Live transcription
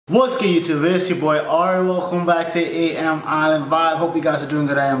What's good, YouTube? It's your boy Ari. Welcome back to AM Island Vibe. Hope you guys are doing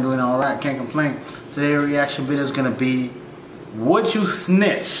good. I am doing alright. Can't complain. Today's reaction video is gonna be: would you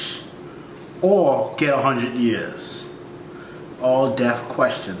snitch or get 100 years? All deaf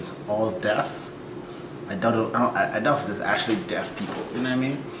questions. All deaf. I doubt if there's actually deaf people. You know what I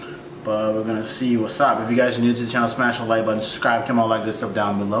mean? But we're gonna see what's up. If you guys are new to the channel, smash the like button, subscribe to all that good stuff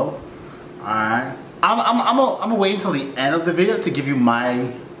down below. Alright. I'm gonna wait until the end of the video to give you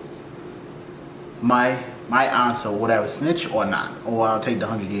my answer, whatever, snitch or not, or I'll take the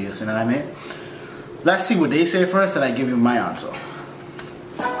 100 years, you know what I mean? Let's see what they say first, and I give you my answer.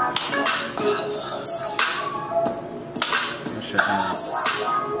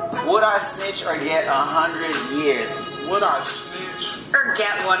 Would I snitch or get 100 years? Would I snitch or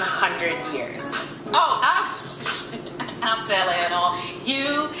get 100 years? Oh, I'm telling on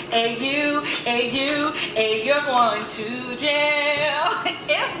you, you're going to jail.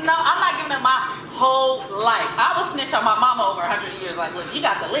 I'm not giving it my whole life. I would snitch on my mama over 100 years. Like, look, you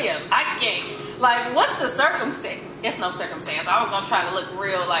got to live. I can't. Like, what's the circumstance? It's no circumstance. I was gonna try to look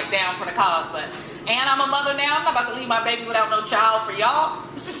real, like, down for the cause, but and I'm a mother now. I'm not about to leave my baby without no child for y'all.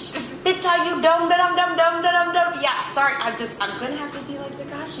 Bitch, are you dumb? Yeah, sorry. I'm gonna have to be like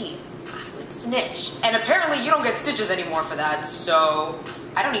Takashi. Snitch. And apparently you don't get stitches anymore for that, so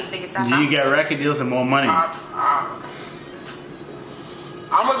I don't even think it's that bad. You get record deals and more money. I'm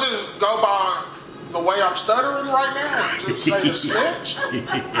gonna just go by the way I'm stuttering right now and just say the snitch.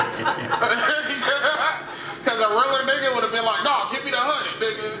 Because a regular nigga would have been like, no, give me the 100,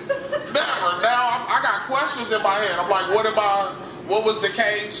 nigga. Never. Now I got questions in my head. I'm like, what was the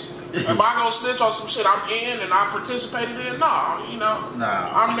case? Am I gonna snitch on some shit I'm in and I participated in? No, you know. No.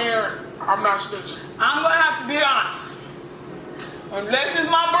 I'm there. I'm not snitching. I'm gonna have to be honest. Unless it's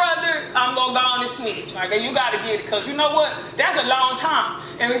my brother, I'm gonna go on and snitch. Like, you gotta get it, because you know what? That's a long time.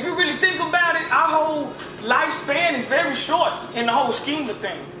 And if you really think about it, our whole lifespan is very short in the whole scheme of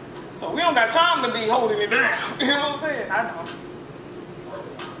things. So we don't got time to be holding it down. You know what I'm saying? I know.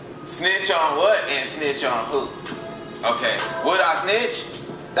 Snitch on what and snitch on who? Okay, would I snitch?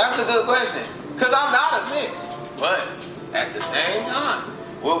 That's a good question. Because I'm not a snitch. But at the same time,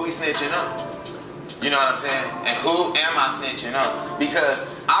 what we snitching on? You know what I'm saying? And who am I snitching on?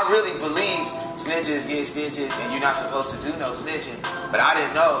 Because I really believe snitches get stitches and you're not supposed to do no snitching. But I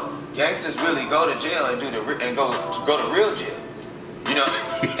didn't know gangsters really go to jail and go to real jail. You know,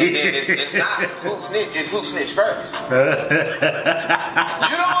 and then it's not who snitch, it's who snitch first. You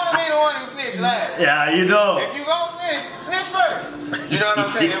don't want to be the one who snitch last. Yeah, you know. If you go snitch first. You know what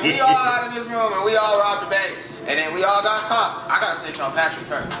I'm saying? If we all out in this room and we all robbed the bank and then we all got caught, I got to snitch on Patrick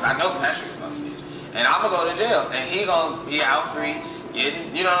first. I know Patrick's going to snitch. And I'm going to go to jail. And he going to be out free,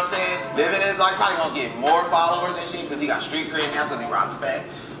 getting, you know what I'm saying? Living his life, probably going to get more followers and shit because he got street cred now because he robbed the bank.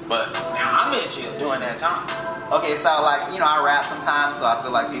 But now I'm in jail doing that time. Okay, so like, you know, I rap sometimes, so I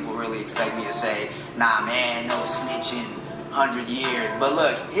feel like people really expect me to say, nah, man, no snitching, 100 years. But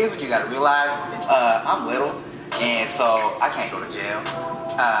look, here's what you got to realize. I'm little, and so I can't go to jail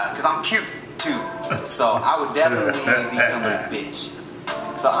because I'm cute, too. So I would definitely be somebody's bitch.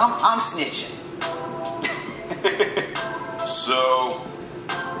 So I'm snitching. So,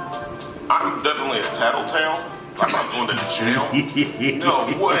 I'm definitely a tattletale. I'm not going to jail. No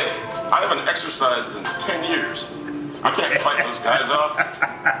way. I haven't exercised in 10 years. I can't fight those guys off.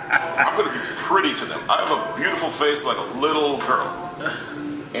 I'm going to be pretty to them. I have a beautiful face like a little girl.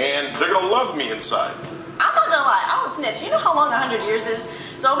 And they're going to love me inside. I'm not gonna lie, I would snitch. You know how long 100 years is?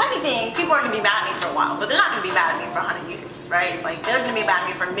 So if anything, people are gonna be mad at me for a while, but they're not gonna be mad at me for 100 years, right? Like, they're gonna be mad at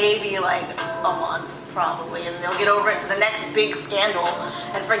me for maybe like a month, probably, and they'll get over it to the next big scandal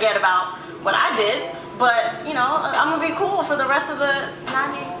and forget about what I did. But, you know, I'm gonna be cool for the rest of the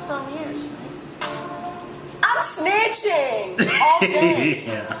 90-some years. I'm snitching all day.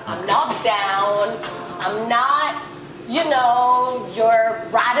 Yeah. I'm not down. I'm not, you know, your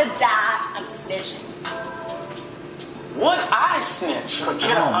ride-or-die. I'm snitching. Would I snitch or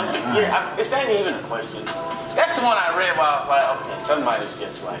get 100 years? Is that even a question? That's the one I read while I was like, okay, somebody's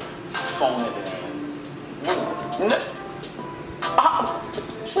just like phoning it in.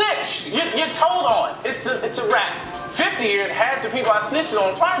 Snitch! You're told on. It's a rap. 50 years, half the people I snitched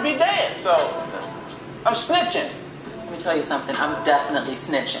on probably be dead. So I'm snitching. Let me tell you something. I'm definitely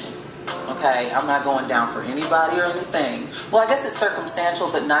snitching. Okay, I'm not going down for anybody or anything. Well, I guess it's circumstantial,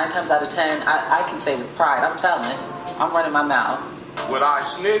 but 9 times out of 10, I can say with pride, I'm telling. I'm running my mouth. Would I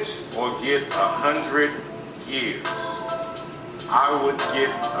snitch or get 100 years? I would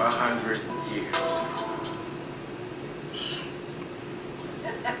get 100 years.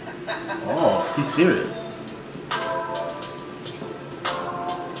 Oh, he's serious.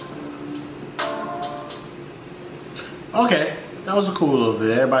 Okay, that was a cool little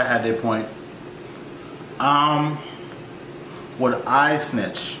video. Everybody had their point. Would I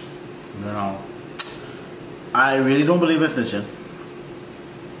snitch? You know, I really don't believe in snitching.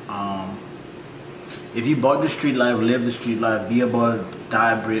 If you bought the street life, live the street life, be about it,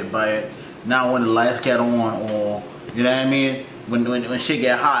 die by it. Now when the lights get on, or you know what I mean, when shit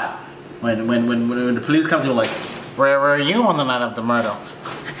get hot, when the police come to you like, where were you on the night of the murder?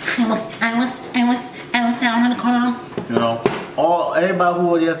 I was down in the corner. You know, everybody who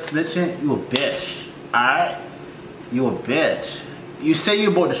was just snitching, you a bitch. Alright? You a bitch. You say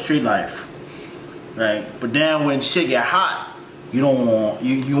you bought the street life, right? But then when shit get hot, you don't want,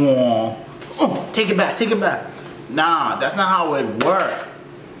 you want, oh, take it back. Nah, that's not how it work.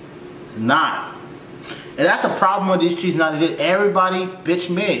 It's not. And that's a problem with these streets nowadays. Everybody bitch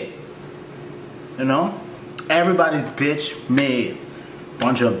made. You know? Everybody's bitch made.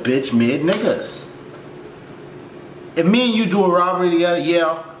 Bunch of bitch made niggas. If me and you do a robbery together,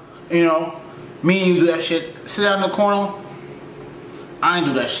 yeah, you know, me and you do that shit, sit down in the corner, I ain't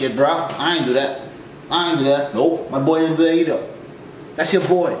do that shit, bro. I ain't do that. Nope, my boy ain't do that either. That's your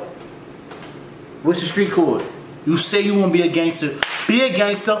boy. What's the street code? You say you won't be a gangster. Be a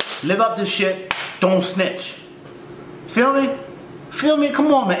gangster, live up to shit, don't snitch. Feel me? Feel me?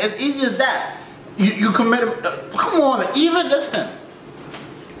 Come on, man. As easy as that. You commit come on, man. Even listen.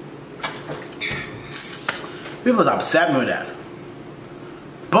 People's upset me with that.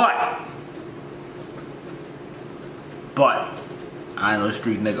 But I ain't no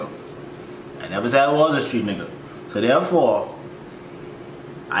street nigga. I never said I was a street nigga. So therefore,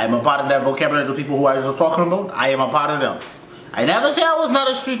 I am a part of that vocabulary of the people who I was just talking about. I am a part of them. I never say I was not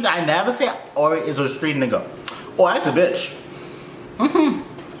a street nigga. I never say Ori is a street nigga. Oh, that's a bitch.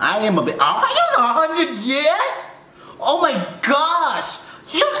 I am a bitch. Oh, it was 100 years? Oh my gosh.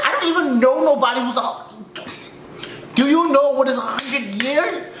 I don't even know nobody who's Do you know what is 100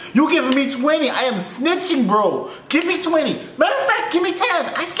 years? You giving me 20. I am snitching, bro. Give me 20. Matter of fact, give me 10.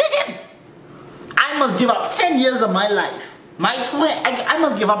 I snitching. I must give up 10 years of my life. I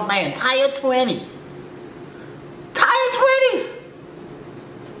must give up my entire 20s. Entire 20s.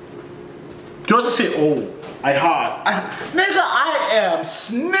 Just to say, oh, I hard. Nigga, I am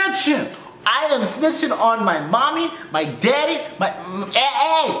snitching. I am snitching on my mommy, my daddy,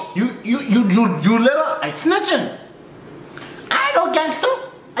 hey, you little, I snitching. I ain't no gangster.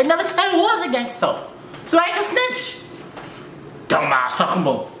 I never said I was a gangster. So I can snitch. Dumbass talking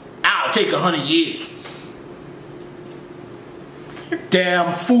about, I'll take 100 years.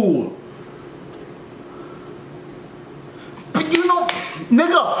 Damn fool. But you know,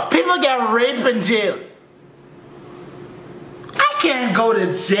 nigga, people get raped in jail. I can't go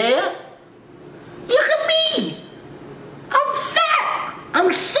to jail. Look at me. I'm fat.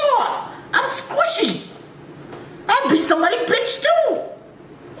 I'm soft. I'm squishy. I'd be somebody's bitch too.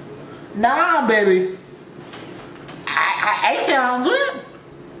 Nah, baby. I can't do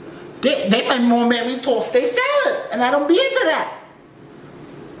it. They might more make me toast their salad, and I don't be into that.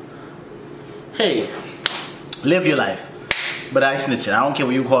 Hey, live your life. But I snitching. I don't care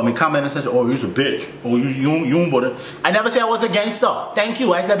what you call me. Comment and say, oh, you's a bitch. Oh, you bought. I never said I was a gangster. Thank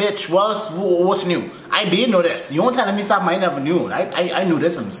you. I said, bitch. What's new? I did know this. You don't tell me something I never knew. I knew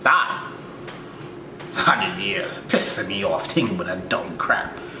this from the start. 100 years. Pissing me off thinking about that dumb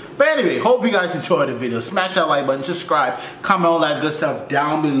crap. But anyway, hope you guys enjoyed the video. Smash that like button, subscribe, comment all that good stuff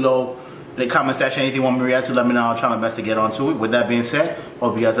down below in the comment section. Anything you want me to react to, let me know. I'll try my best to get onto it. With that being said,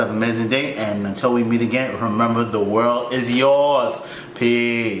 hope you guys have an amazing day. And until we meet again, remember the world is yours.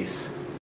 Peace.